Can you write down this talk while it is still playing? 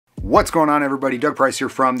What's going on, everybody? Doug Price here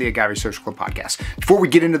from the Agave Social Club podcast. Before we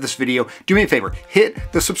get into this video, do me a favor, hit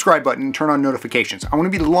the subscribe button and turn on notifications. I want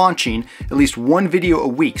to be launching at least one video a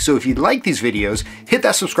week. So if you like these videos, hit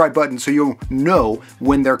that subscribe button so you'll know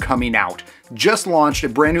when they're coming out. Just launched a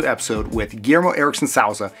brand new episode with Guillermo Erickson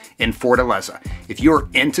Souza in Fortaleza. If you're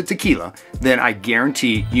into tequila, then I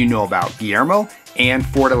guarantee you know about Guillermo and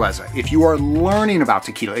Fortaleza. If you are learning about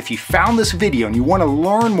tequila, if you found this video and you want to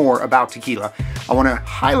learn more about tequila, I want to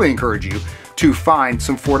highly encourage you to find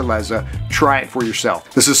some Fortaleza, try it for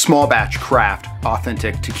yourself. This is small batch craft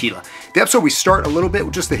authentic tequila. The episode, we start a little bit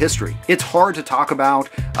with just the history. It's hard to talk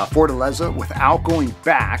about Fortaleza without going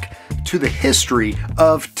back to the history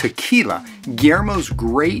of tequila. Guillermo's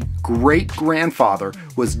great-great-grandfather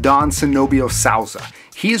was Don Zenobio Souza.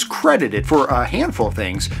 He is credited for a handful of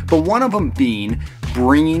things, but one of them being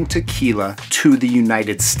bringing tequila to the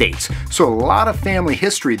United States. So a lot of family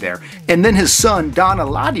history there. And then his son, Don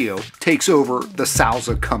Eladio, takes over the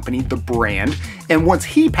Souza company, the brand. And once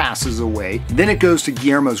he passes away, then it goes to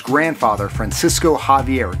Guillermo's grandfather, Francisco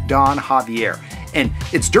Javier, Don Javier. And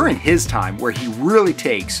it's during his time where he really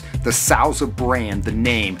takes the Souza brand, the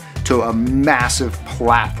name, to a massive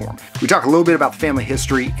platform. We talk a little bit about family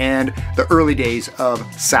history and the early days of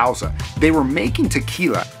Souza. They were making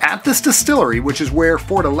tequila at this distillery, which is where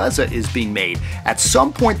Fortaleza is being made. At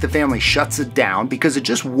some point, the family shuts it down because it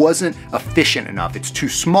just wasn't efficient enough. It's too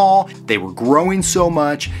small, they were growing so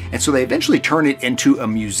much, and so they eventually turned it into a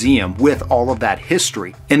museum with all of that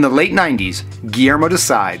history. In the late 90s, Guillermo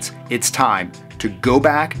decides it's time to go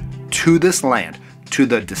back to this land, to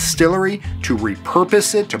the distillery, to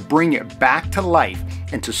repurpose it, to bring it back to life,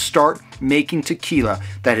 and to start making tequila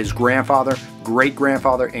that his grandfather,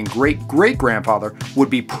 great-grandfather, and great-great-grandfather would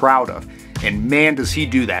be proud of. And man, does he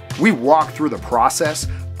do that. We walked through the process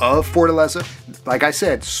of Fortaleza. Like I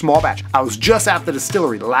said, small batch. I was just at the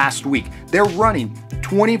distillery last week. They're running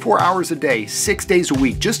 24 hours a day, 6 days a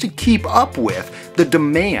week, just to keep up with the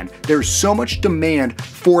demand. There's so much demand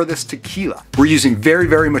for this tequila. We're using very,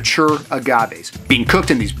 very mature agaves, being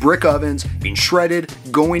cooked in these brick ovens, being shredded,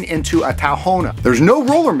 going into a tahona. There's no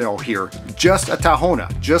roller mill here, just a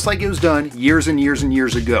tahona, just like it was done years and years and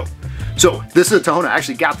years ago. So this is a tahona. I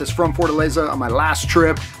actually got this from Fortaleza on my last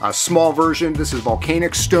trip, a small version. This is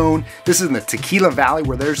volcanic stone. This is in the Tequila Valley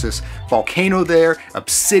where there's this volcano there,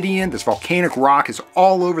 obsidian, this volcanic rock is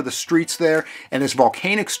all over the streets there, and this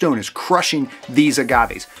volcanic stone is crushing these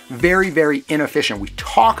agaves. Very, very inefficient. We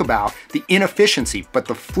talk about the inefficiency, but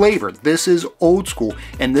the flavor, this is old school,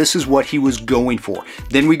 and this is what he was going for.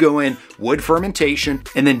 Then we go in wood fermentation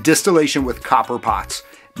and then distillation with copper pots.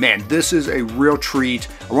 Man, this is a real treat.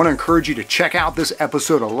 I want to encourage you to check out this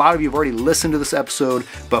episode. A lot of you have already listened to this episode,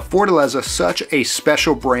 but Fortaleza, such a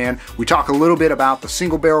special brand. We talk a little bit about the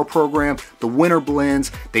single barrel program, the winter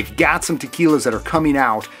blends. They've got some tequilas that are coming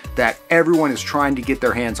out that everyone is trying to get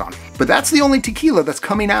their hands on. But that's the only tequila that's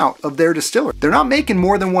coming out of their distillery. They're not making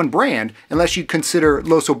more than one brand unless you consider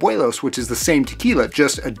Los Abuelos, which is the same tequila,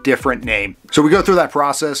 just a different name. So we go through that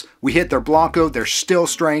process. We hit their Blanco, their still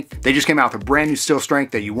strength. They just came out with a brand new still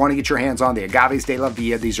strength that you want to get your hands on, the Agaves de la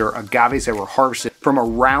Villa. These are agaves that were harvested from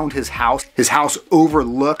around his house. His house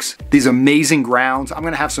overlooks these amazing grounds. I'm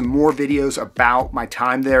going to have some more videos about my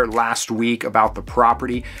time there last week, about the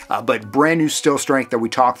property, but brand new still strength that we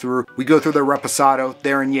talk through. We go through their Reposado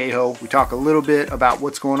there in Yeho. We talk a little bit about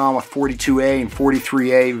what's going on with 42A and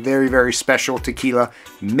 43A, very, very special tequila.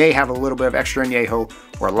 May have a little bit of extra añejo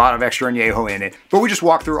or a lot of extra añejo in it, but we just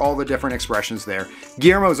walk through all the different expressions there.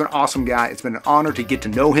 Guillermo is an awesome guy. It's been an honor to get to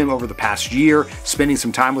know him over the past year, spending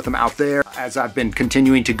some time with him out there as I've been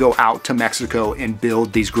continuing to go out to Mexico and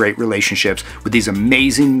build these great relationships with these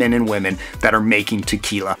amazing men and women that are making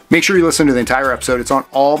tequila. Make sure you listen to the entire episode. It's on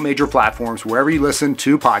all major platforms. Wherever you listen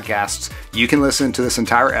to podcasts, you can listen to this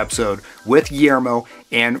entire episode with Guillermo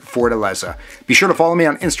and Fortaleza. Be sure to follow me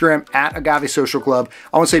on Instagram at Agave Social Club.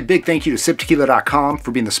 I want to say a big thank you to siptequila.com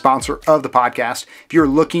for being the sponsor of the podcast. If you're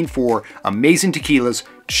looking for amazing tequilas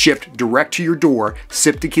shipped direct to your door,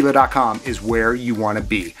 siptequila.com is where you want to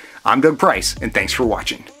be. I'm Doug Price, and thanks for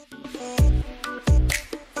watching.